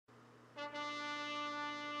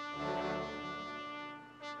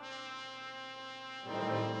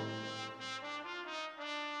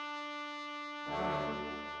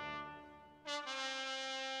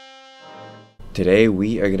Today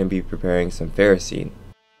we are going to be preparing some ferrocene.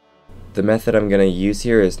 The method I'm going to use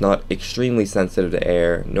here is not extremely sensitive to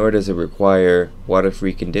air, nor does it require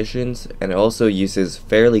water-free conditions, and it also uses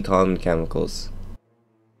fairly common chemicals.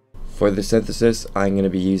 For the synthesis, I'm going to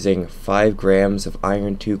be using 5 grams of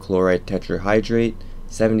iron 2 chloride tetrahydrate,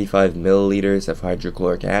 75 milliliters of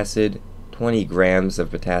hydrochloric acid, 20 grams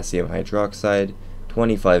of potassium hydroxide,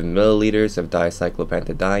 25 milliliters of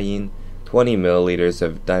dicyclopentadiene, 20 milliliters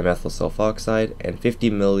of dimethyl sulfoxide, and 50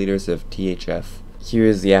 milliliters of THF. Here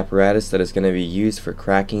is the apparatus that is going to be used for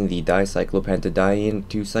cracking the dicyclopentadiene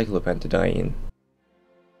to cyclopentadiene.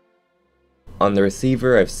 On the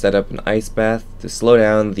receiver, I've set up an ice bath to slow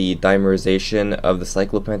down the dimerization of the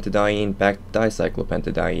cyclopentadiene back to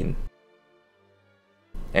dicyclopentadiene.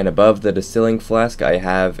 And above the distilling flask, I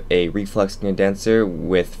have a reflux condenser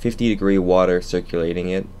with 50-degree water circulating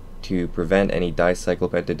it to prevent any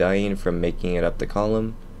dicyclopentadiene from making it up the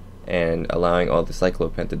column and allowing all the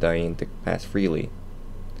cyclopentadiene to pass freely.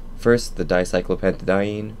 First, the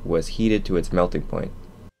dicyclopentadiene was heated to its melting point.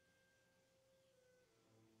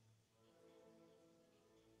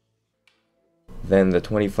 Then the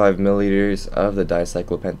 25 milliliters of the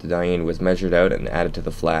dicyclopentadiene was measured out and added to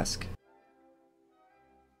the flask.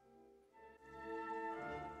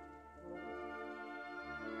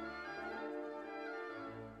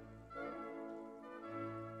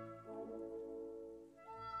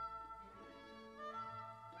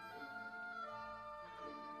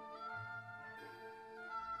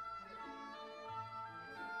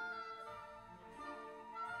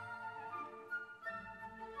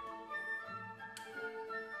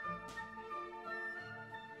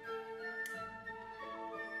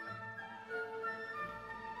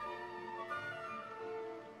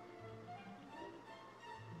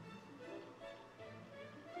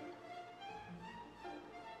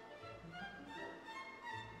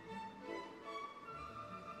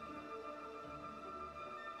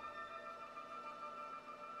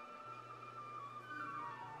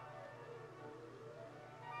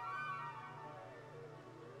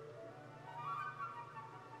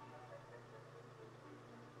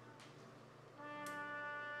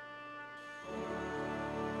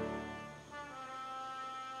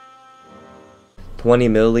 "20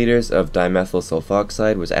 milliliters of dimethyl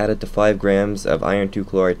sulfoxide was added to 5 grams of iron 2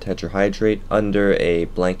 chloride tetrahydrate under a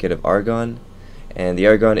blanket of argon, and the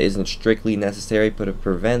argon isn't strictly necessary, but it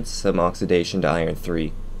prevents some oxidation to iron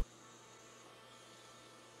 3.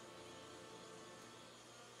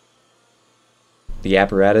 The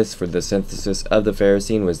apparatus for the synthesis of the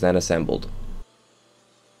ferrocene was then assembled.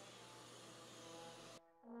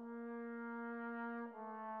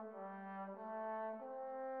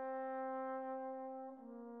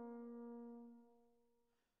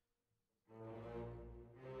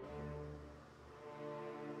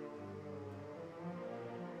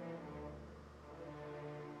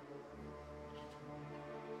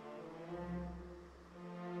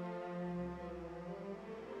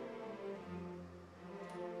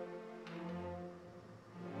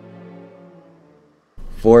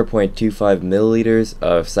 "4.25 milliliters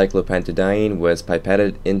of cyclopentadiene was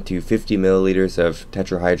pipetted into 50 milliliters of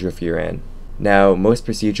tetrahydrofuran. Now, most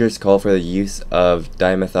procedures call for the use of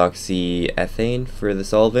dimethoxyethane for the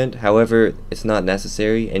solvent. However, it's not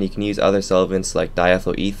necessary, and you can use other solvents like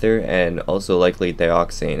diethyl ether and also likely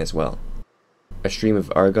dioxane as well. A stream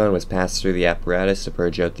of argon was passed through the apparatus to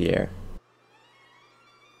purge out the air.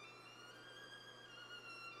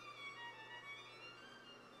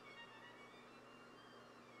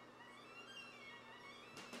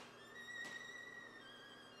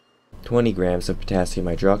 "20 grams of potassium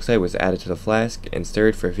hydroxide was added to the flask and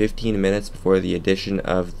stirred for 15 minutes before the addition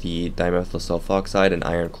of the dimethyl sulfoxide and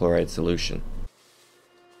iron chloride solution.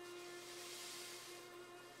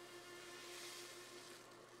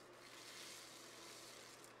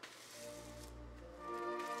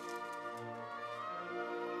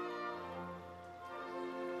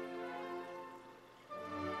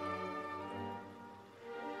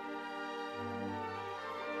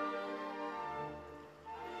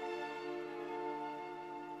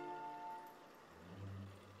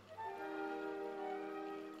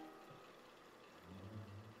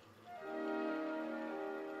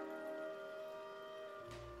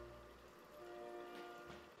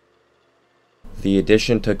 The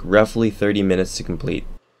addition took roughly 30 minutes to complete.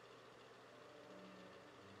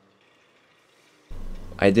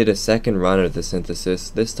 I did a second run of the synthesis,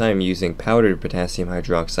 this time using powdered potassium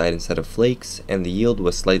hydroxide instead of flakes, and the yield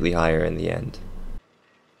was slightly higher in the end.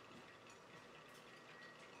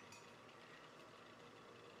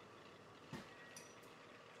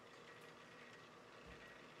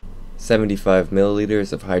 75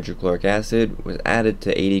 milliliters of hydrochloric acid was added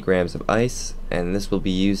to 80 grams of ice, and this will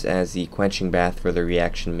be used as the quenching bath for the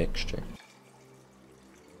reaction mixture.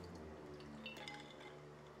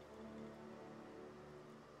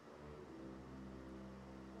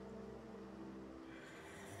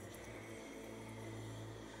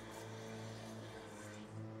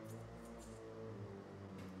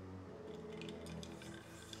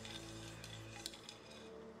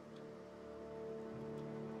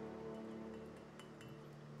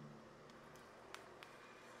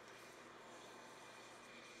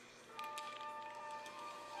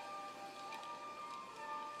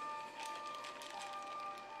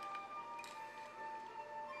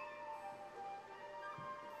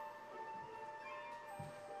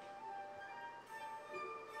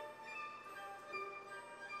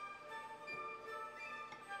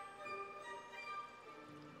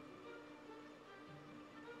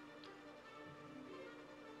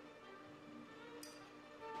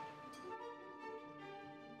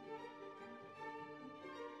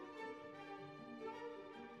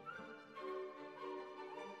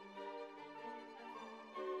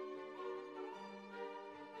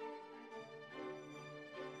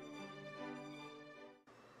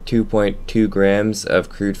 .2 grams of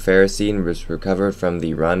crude ferrocene was recovered from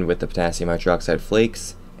the run with the potassium hydroxide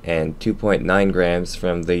flakes, and 2.9 grams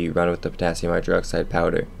from the run with the potassium hydroxide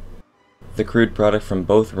powder. The crude product from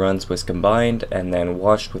both runs was combined and then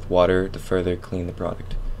washed with water to further clean the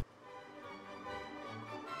product.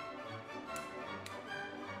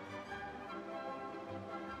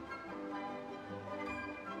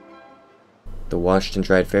 The washed and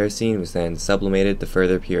dried ferrocene was then sublimated to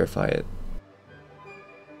further purify it.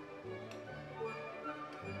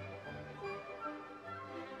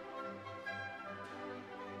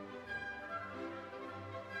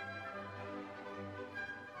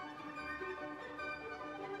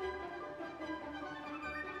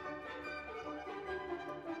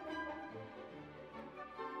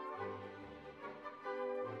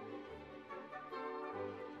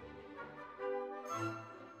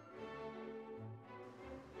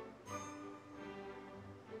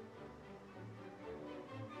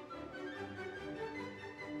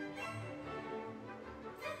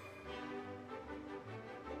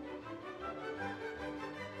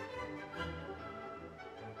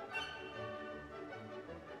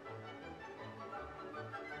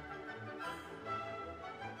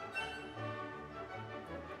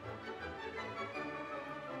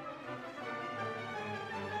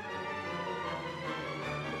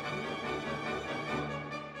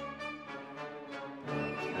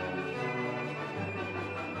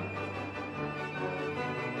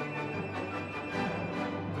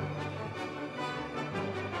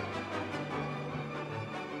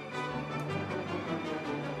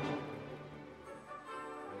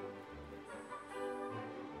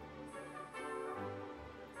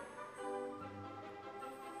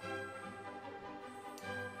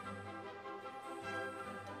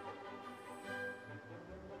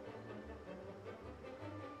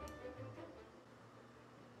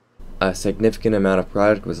 A significant amount of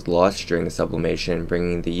product was lost during the sublimation,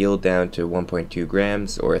 bringing the yield down to 1.2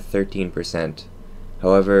 grams or 13%.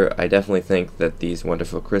 However, I definitely think that these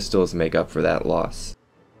wonderful crystals make up for that loss.